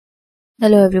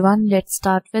Hello everyone, let's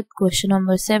start with question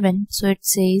number 7. So it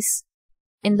says,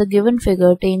 in the given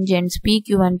figure, tangents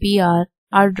PQ and PR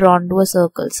are drawn to a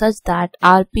circle such that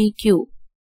RPQ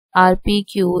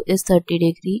is 30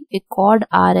 degree. A chord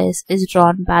RS is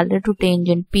drawn parallel to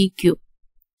tangent PQ.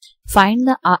 Find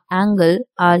the angle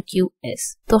RQS.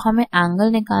 तो हमें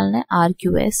angle निकालना है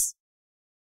RQS.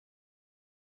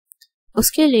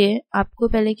 उसके लिए आपको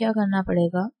पहले क्या करना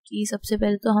पड़ेगा कि सबसे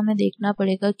पहले तो हमें देखना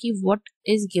पड़ेगा कि what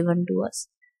is given to us.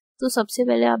 तो सबसे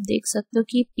पहले आप देख सकते हो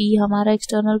कि P हमारा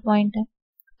एक्सटर्नल पॉइंट है.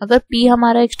 अगर P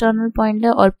हमारा एक्सटर्नल पॉइंट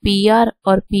है और PR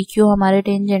और PQ हमारे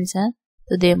टेंजेंट्स हैं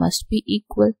तो दे मस्ट बी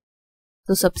इक्वल.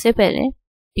 तो सबसे पहले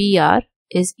PR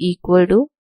is equal to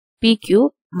PQ.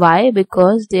 Y?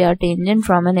 Because they are tangent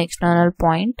from an external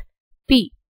point P.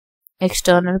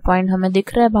 External point हमें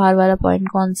दिख रहा है, बाहर वाला पॉइंट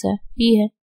कौन सा है? P है.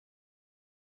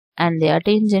 And they are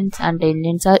tangents, and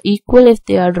tangents are equal if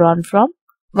they are drawn from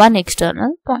one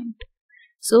external point.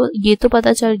 So ये तो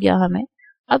पता चल गया हमें.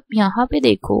 अब यहाँ पे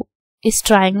देखो, इस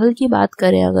ट्राइंगल की बात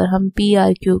करें अगर हम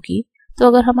PRQ की, तो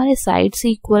अगर हमारे साइड्स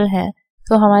इक्वल हैं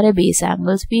तो हमारे बेस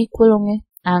एंगल्स भी इक्वल होंगे.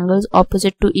 Angles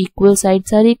opposite two equal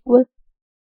sides are equal.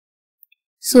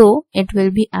 So it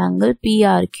will be angle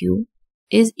PRQ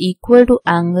is equal to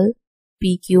angle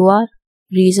PQR.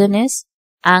 Reason is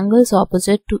angles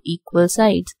opposite to equal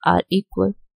sides are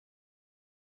equal.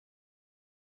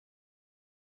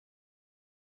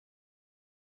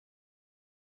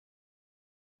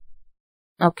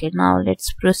 Okay, now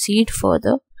let's proceed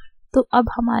further. तो अब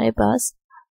हमारे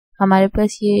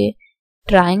पास ये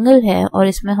triangle है और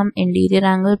इसमें हम interior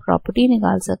angle property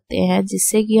निकाल सकते हैं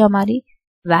जिससे कि हमारी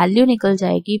वैल्यू निकल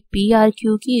जाएगी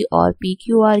PRQ की और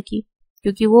PQR की,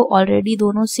 क्योंकि वो ऑलरेडी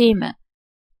दोनों सेम है.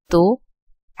 तो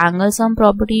एंगल सम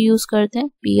प्रॉपर्टी यूज करते हैं.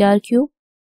 PRQ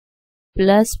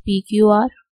plus PQR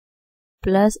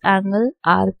plus angle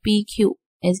RPQ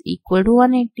is equal to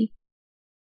 180.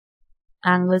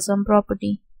 Angle sum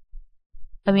property.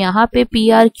 अब यहाँ पे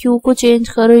PRQ को चेंज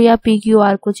करो या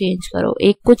PQR को चेंज करो,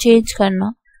 एक को चेंज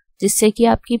करना जिससे कि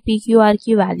आपकी PQR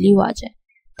की वैल्यू आ जाए.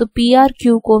 तो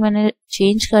PRQ को मैंने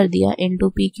चेंज कर दिया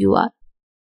इनटू PQR.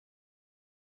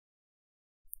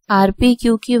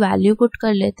 RPQ की वैल्यू पुट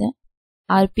कर लेते हैं.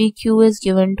 RPQ is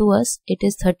given to us, it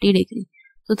is 30 degree.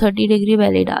 तो 30 degree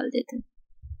पहले डाल देते हैं.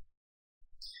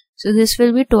 So this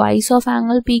will be twice of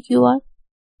angle PQR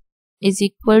is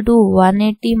equal to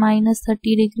 180 minus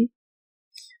 30 degree.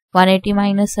 180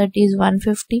 minus 30 is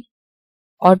 150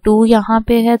 और 2 यहाँ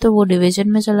पे है तो वो डिवीजन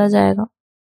में चला जाएगा.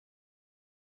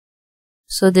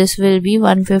 So this will be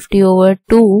 150 over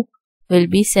 2 will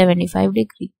be 75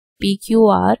 degree.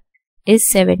 PQR is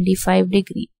 75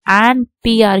 degree and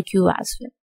PRQ as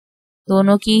well.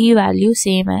 दोनों की ही वैल्यू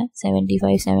सेम है,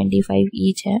 75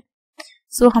 ईच है.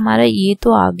 सो हमारा ये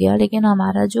तो आ गया, लेकिन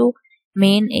हमारा जो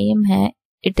मेन एम है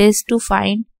it is to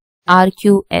find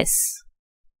RQS.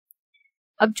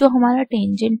 अब जो हमारा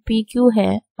टेंजेंट PQ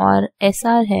है और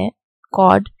SR है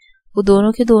कॉर्ड, वो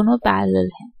दोनों के दोनों पैरेलल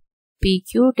हैं.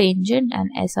 PQ tangent and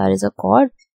SR is a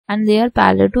cord and they are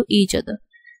parallel to each other.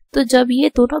 तो जब ये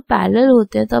दोनों पैरेलल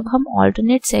होते हैं तब हम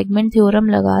ऑल्टरनेट सेगमेंट थ्योरम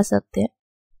लगा सकते हैं.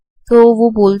 तो वो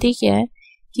बोलती क्या है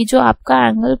कि जो आपका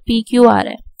एंगल PQR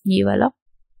है ये वाला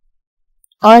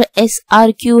और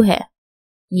SRQ है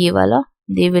ये वाला,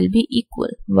 they will be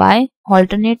equal. Why?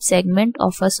 Alternate segment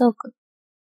of a circle.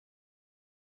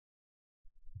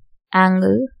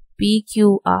 Angle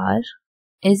PQR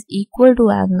is equal to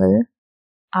angle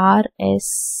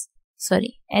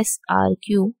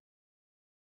SRQ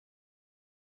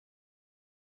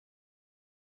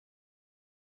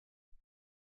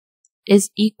is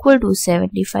equal to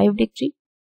 75 degree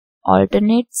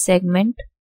alternate segment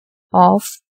of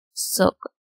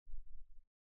circle.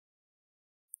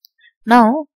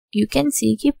 Now you can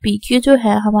see कि PQ जो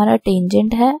है हमारा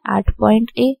tangent है at point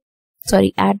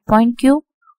Q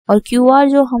और QR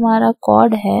जो हमारा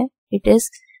cord है it is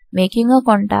making a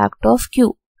contact of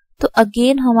Q. तो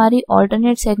अगेन हमारी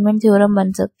alternate segment थ्योरम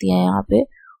बन सकती है यहाँ पे,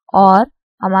 और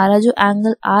हमारा जो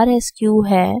एंगल RSQ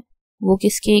है वो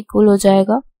किसके इक्वल हो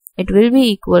जाएगा? It will be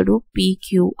equal to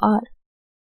PQR,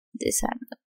 this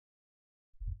angle.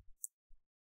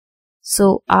 So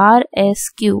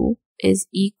RSQ is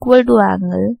equal to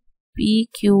angle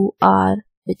PQR,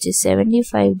 which is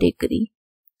 75 degree.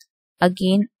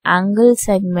 Again, angle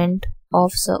segment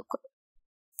of circle,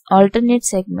 alternate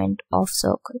segment of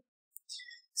circle.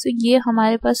 So ये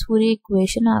हमारे पास पूरी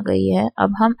equation आ गई है.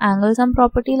 अब हम एंगल सम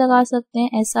प्रॉपर्टी लगा सकते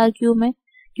हैं SRQ में,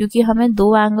 क्योंकि हमें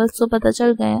दो एंगल्स तो पता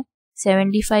चल गए हैं,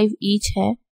 75 each है.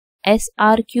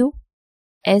 SRQ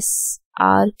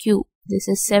this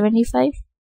is 75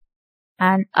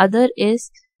 and other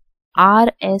is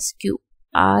RSQ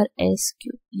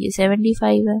RSQ, ये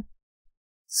 75 है।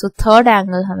 सो थर्ड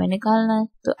एंगल हमें निकालना है,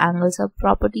 तो एंगल सब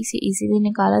प्रॉपर्टी से इजीली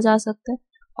निकाला जा सकता है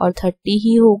और 30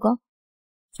 ही होगा।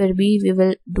 फिर भी we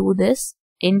will do this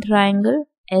in triangle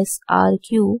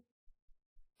SRQ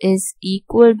is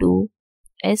equal to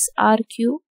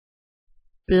SRQ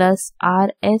plus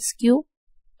RSQ,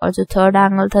 और जो थर्ड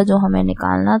एंगल था जो हमें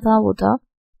निकालना था वो था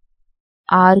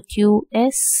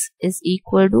RQS is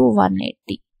equal to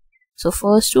 180. So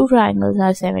first two triangles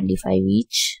are 75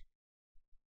 each.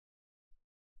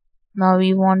 Now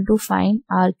we want to find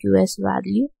RQS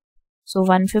value. So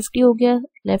 150 हो गया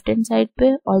लेफ्ट हैंड साइड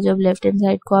पे, और जब लेफ्ट हैंड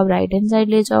साइड को आप राइट हैंड साइड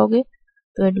ले जाओगे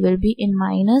तो it will be in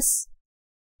minus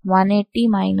 180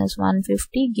 minus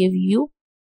 150 give you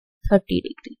 30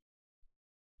 degree.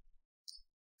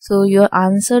 So your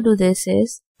answer to this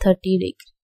is 30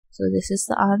 degree. So this is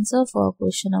the answer for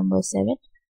question number 7.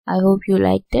 I hope you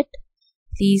liked it.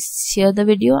 Please share the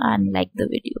video and like the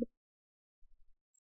video.